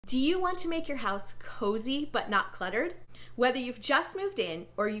Do you want to make your house cozy but not cluttered? Whether you've just moved in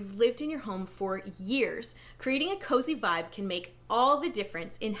or you've lived in your home for years, creating a cozy vibe can make all the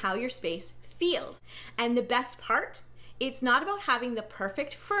difference in how your space feels. And the best part? It's not about having the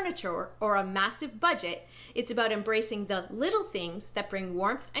perfect furniture or a massive budget. It's about embracing the little things that bring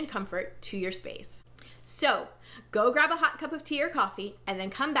warmth and comfort to your space. So go grab a hot cup of tea or coffee and then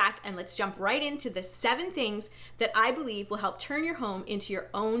come back and let's jump right into the 7 things that I believe will help turn your home into your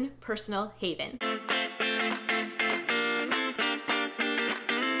own personal haven.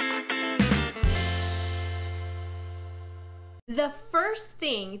 The first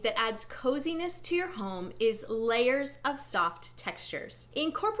thing that adds coziness to your home is layers of soft textures.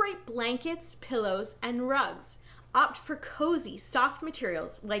 Incorporate blankets, pillows, and rugs. Opt for cozy, soft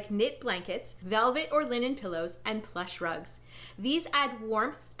materials like knit blankets, velvet or linen pillows, and plush rugs. These add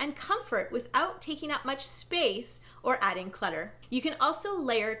warmth and comfort without taking up much space or adding clutter. You can also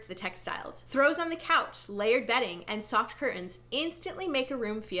layer the textiles. Throws on the couch, layered bedding, and soft curtains instantly make a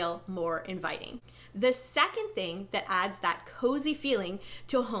room feel more inviting. The second thing that adds that cozy feeling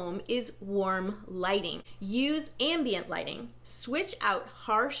to a home is warm lighting. Use ambient lighting. Switch out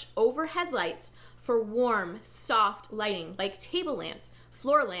harsh overhead lights for warm, soft lighting like table lamps,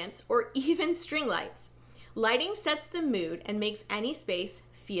 floor lamps, or even string lights. Lighting sets the mood and makes any space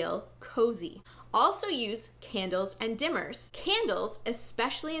feel cozy. Also use candles and dimmers. Candles,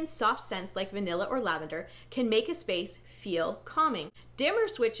 especially in soft scents like vanilla or lavender, can make a space feel calming. Dimmer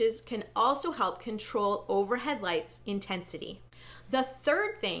switches can also help control overhead lights' intensity. The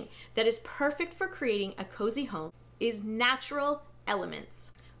third thing that is perfect for creating a cozy home is natural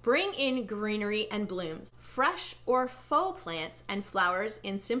elements. Bring in greenery and blooms. Fresh or faux plants and flowers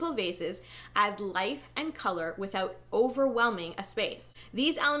in simple vases add life and color without overwhelming a space.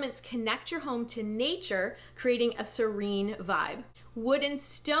 These elements connect your home to nature, creating a serene vibe. Wood and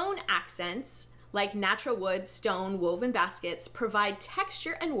stone accents, like natural wood, stone, woven baskets, provide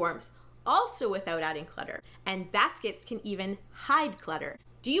texture and warmth, also without adding clutter. And baskets can even hide clutter.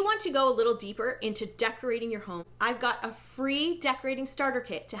 Do you want to go a little deeper into decorating your home? I've got a free decorating starter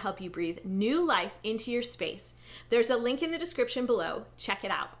kit to help you breathe new life into your space. There's a link in the description below. Check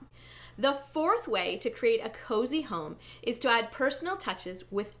it out. The fourth way to create a cozy home is to add personal touches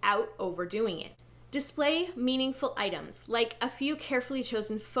without overdoing it. Display meaningful items, like a few carefully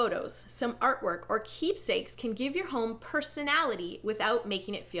chosen photos, some artwork, or keepsakes can give your home personality without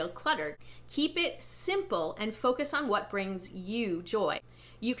making it feel cluttered. Keep it simple and focus on what brings you joy.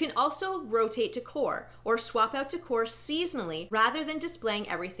 You can also rotate decor or swap out decor seasonally rather than displaying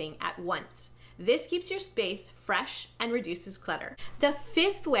everything at once. This keeps your space fresh and reduces clutter. The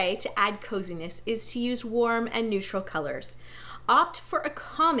fifth way to add coziness is to use warm and neutral colors. Opt for a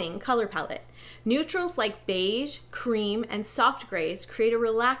calming color palette. Neutrals like beige, cream, and soft grays create a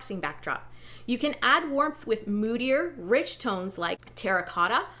relaxing backdrop. You can add warmth with moodier, rich tones like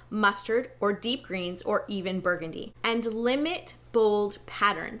terracotta, mustard, or deep greens, or even burgundy. And limit bold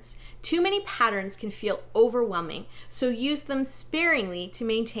patterns. Too many patterns can feel overwhelming, so use them sparingly to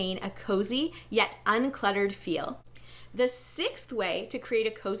maintain a cozy yet uncluttered feel. The sixth way to create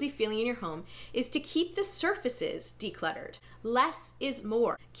a cozy feeling in your home is to keep the surfaces decluttered. Less is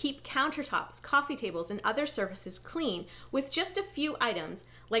more. Keep countertops, coffee tables, and other surfaces clean with just a few items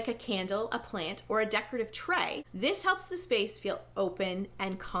like a candle, a plant, or a decorative tray. This helps the space feel open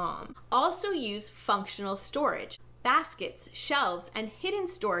and calm. Also use functional storage. Baskets, shelves, and hidden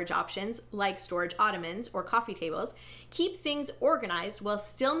storage options like storage ottomans or coffee tables keep things organized while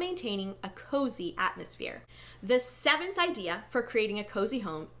still maintaining a cozy atmosphere. The seventh idea for creating a cozy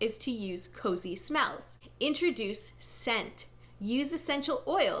home is to use cozy smells. Introduce scent. Use essential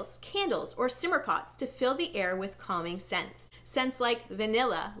oils, candles, or simmer pots to fill the air with calming scents. Scents like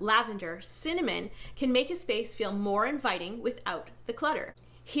vanilla, lavender, cinnamon can make a space feel more inviting without the clutter.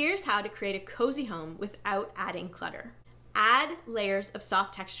 Here's how to create a cozy home without adding clutter. Add layers of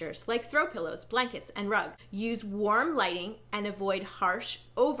soft textures like throw pillows, blankets, and rugs. Use warm lighting and avoid harsh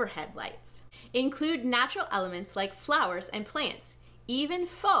overhead lights. Include natural elements like flowers and plants. Even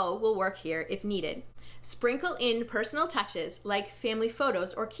faux will work here if needed. Sprinkle in personal touches like family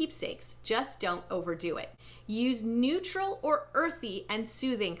photos or keepsakes. Just don't overdo it. Use neutral or earthy and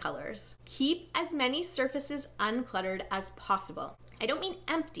soothing colors. Keep as many surfaces uncluttered as possible. I don't mean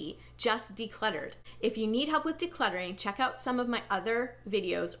empty, just decluttered. If you need help with decluttering, check out some of my other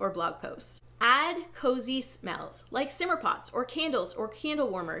videos or blog posts. Add cozy smells like simmer pots or candles or candle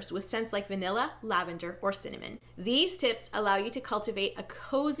warmers with scents like vanilla, lavender, or cinnamon. These tips allow you to cultivate a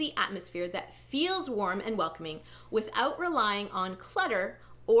cozy atmosphere that feels warm and welcoming without relying on clutter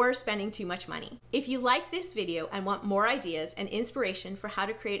or spending too much money. If you like this video and want more ideas and inspiration for how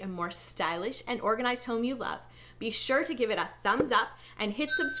to create a more stylish and organized home you love, be sure to give it a thumbs up and hit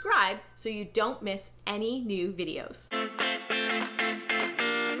subscribe so you don't miss any new videos.